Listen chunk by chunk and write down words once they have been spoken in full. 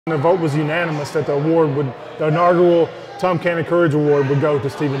The vote was unanimous that the inaugural Tom Cannon Courage Award would go to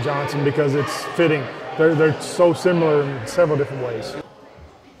Stephen Johnson because it's fitting. They're so similar in several different ways.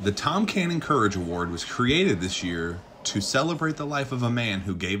 The Tom Cannon Courage Award was created this year to celebrate the life of a man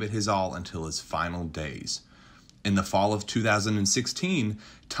who gave it his all until his final days. In the fall of 2016,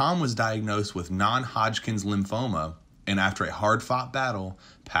 Tom was diagnosed with non-Hodgkin's lymphoma and after a hard-fought battle,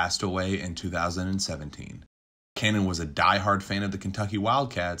 passed away in 2017. Cannon was a die-hard fan of the Kentucky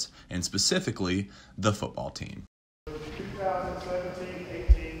Wildcats and specifically the football team.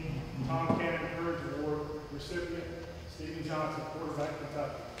 2017-18 Tom Cannon Courage Award recipient, Stephen Johnson, quarterback,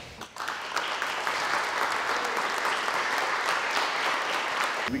 Kentucky.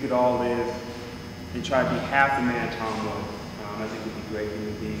 We could all live and try to be half the man Tom was. I think we'd be great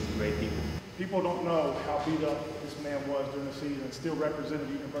human beings and great people. People don't know how beat up this man was during the season and still represented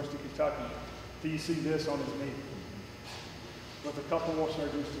the University of Kentucky. Do you see this on his knee? With a couple more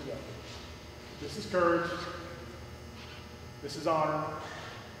surgeries to go. This is courage. This is honor.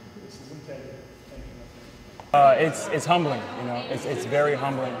 This is integrity. Thank you. It's humbling, you know. It's very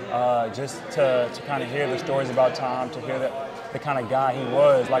humbling just to kind of hear the stories about Tom, to hear the kind of guy he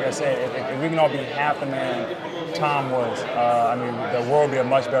was. Like I said, if we can all be half the man Tom was, I mean, the world would be a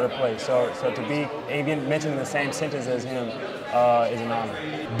much better place. So to be even mentioned in the same sentence as him is an honor.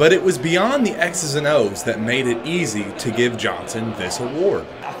 But it was beyond the X's and O's that made it easy to give Johnson this award.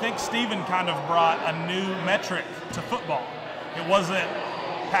 I think Stephen kind of brought a new metric to football. It wasn't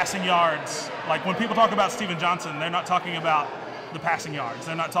passing yards. Like when people talk about Stephen Johnson, they're not talking about the passing yards.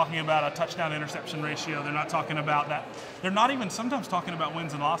 They're not talking about a touchdown-interception ratio. They're not talking about that. They're not even sometimes talking about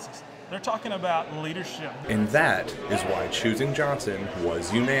wins and losses. They're talking about leadership. And that is why choosing Johnson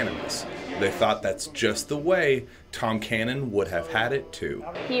was unanimous. They thought that's just the way Tom Cannon would have had it too.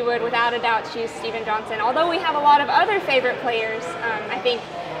 He would without a doubt choose Stephen Johnson. Although we have a lot of other favorite players, I think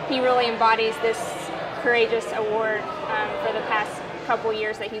he really embodies this courageous award for the past couple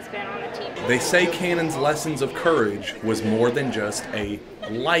years that he's been on the team. They say Cannon's lessons of courage was more than just a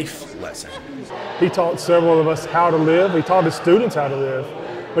life lesson. He taught several of us how to live. He taught his students how to live,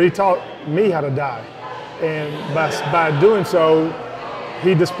 but he taught me how to die. And by doing so,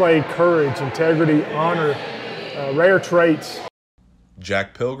 he displayed courage, integrity, honor, rare traits.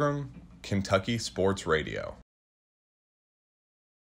 Jack Pilgrim, Kentucky Sports Radio.